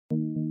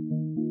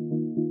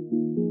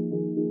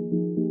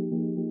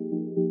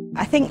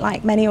I think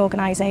like many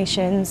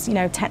organisations,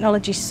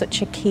 technology is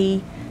such a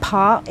key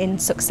part in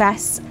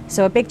success.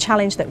 So a big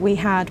challenge that we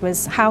had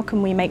was how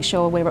can we make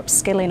sure we're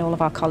upskilling all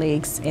of our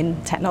colleagues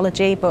in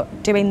technology,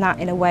 but doing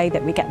that in a way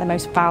that we get the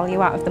most value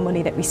out of the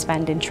money that we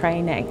spend in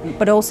training,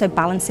 but also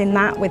balancing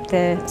that with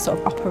the sort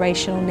of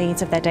operational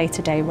needs of their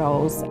day-to-day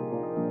roles.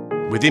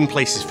 Within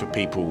Places for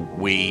People,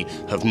 we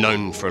have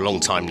known for a long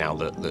time now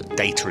that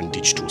data and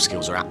digital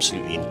skills are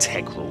absolutely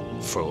integral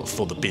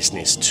for the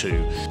business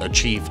to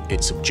achieve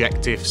its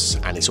objectives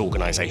and its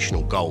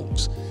organisational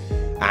goals.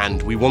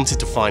 And we wanted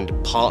to find a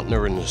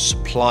partner and a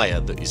supplier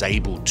that is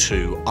able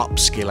to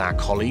upskill our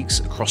colleagues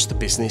across the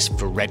business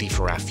ready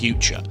for our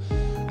future.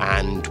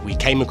 And we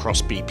came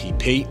across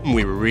BPP and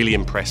we were really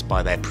impressed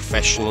by their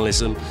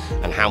professionalism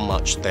and how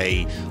much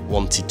they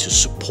wanted to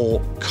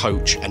support,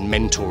 coach and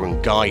mentor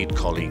and guide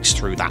colleagues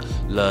through that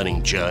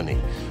learning journey.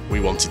 We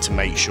wanted to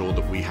make sure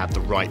that we had the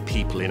right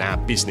people in our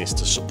business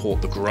to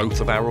support the growth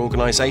of our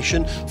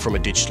organisation from a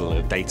digital and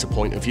a data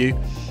point of view.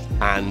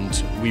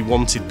 And we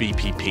wanted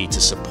BPP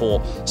to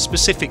support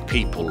specific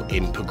people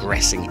in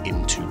progressing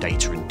into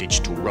data and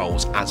digital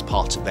roles as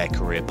part of their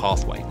career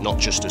pathway, not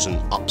just as an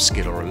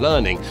upskill or a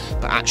learning,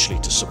 but actually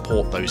to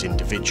support those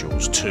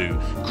individuals to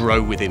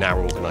grow within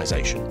our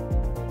organisation.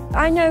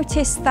 I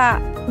noticed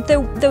that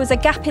there was a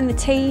gap in the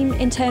team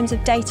in terms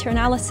of data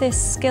analysis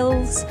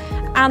skills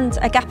and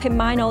a gap in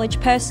my knowledge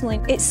personally.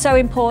 It's so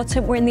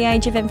important. We're in the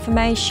age of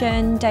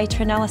information,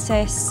 data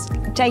analysis,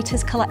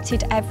 data's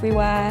collected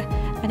everywhere,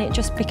 and it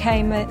just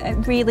became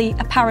really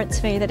apparent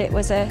to me that it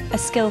was a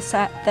skill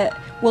set that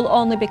will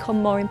only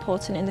become more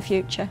important in the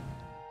future.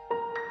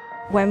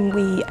 When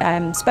we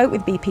spoke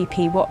with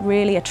BPP, what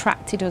really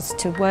attracted us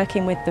to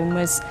working with them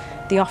was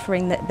the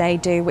offering that they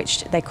do,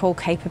 which they call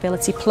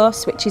Capability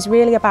Plus, which is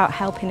really about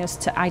helping us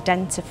to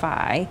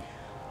identify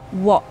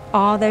what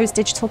are those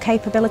digital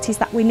capabilities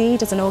that we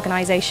need as an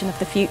organisation of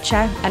the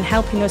future, and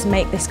helping us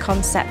make this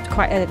concept,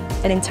 quite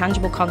an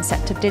intangible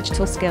concept of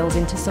digital skills,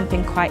 into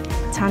something quite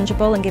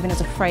tangible, and giving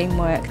us a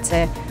framework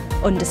to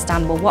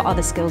understand, well, what are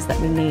the skills that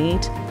we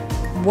need?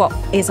 What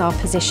is our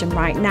position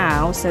right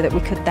now, so that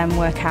we could then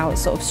work out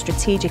sort of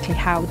strategically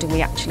how do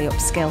we actually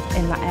upskill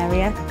in that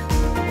area.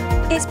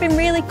 It's been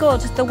really good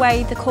the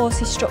way the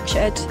course is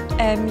structured.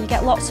 You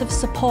get lots of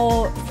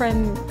support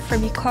from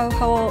your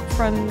cohort,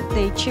 from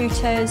the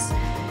tutors,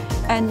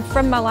 and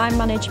from my line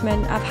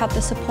management I've had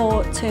the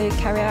support to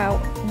carry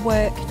out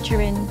work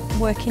during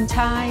working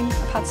time.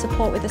 I've had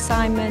support with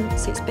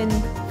assignments. It's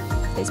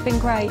been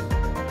great.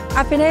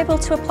 I've been able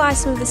to apply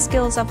some of the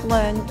skills I've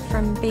learned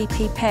from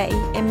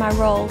BPP in my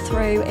role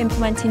through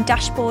implementing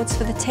dashboards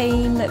for the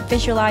team that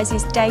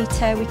visualises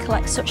data. We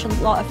collect such a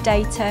lot of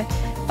data,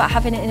 but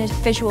having it in a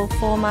visual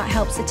format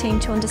helps the team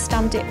to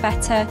understand it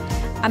better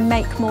and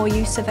make more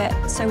use of it,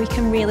 so we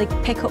can really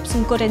pick up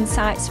some good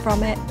insights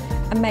from it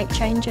and make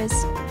changes.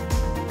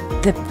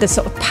 The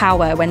sort of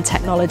power when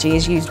technology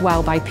is used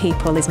well by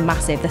people is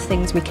massive. The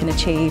things we can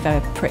achieve are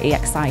pretty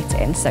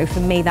exciting. So for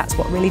me, that's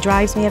what really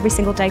drives me every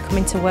single day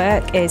coming to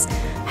work, is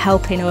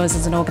helping us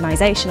as an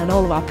organisation and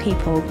all of our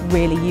people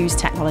really use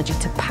technology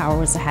to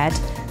power us ahead.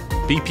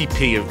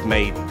 BPP have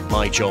made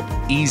my job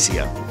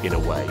easier in a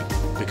way,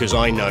 because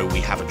I know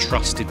we have a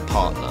trusted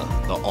partner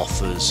that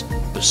offers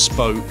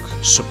bespoke,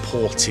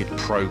 supported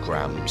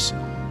programmes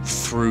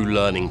through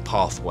learning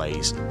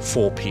pathways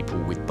for people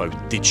with both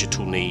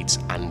digital needs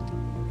and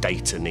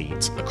data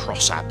needs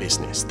across our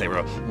business. They're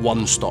a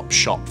one-stop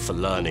shop for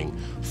learning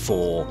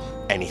for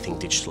anything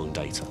digital and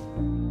data.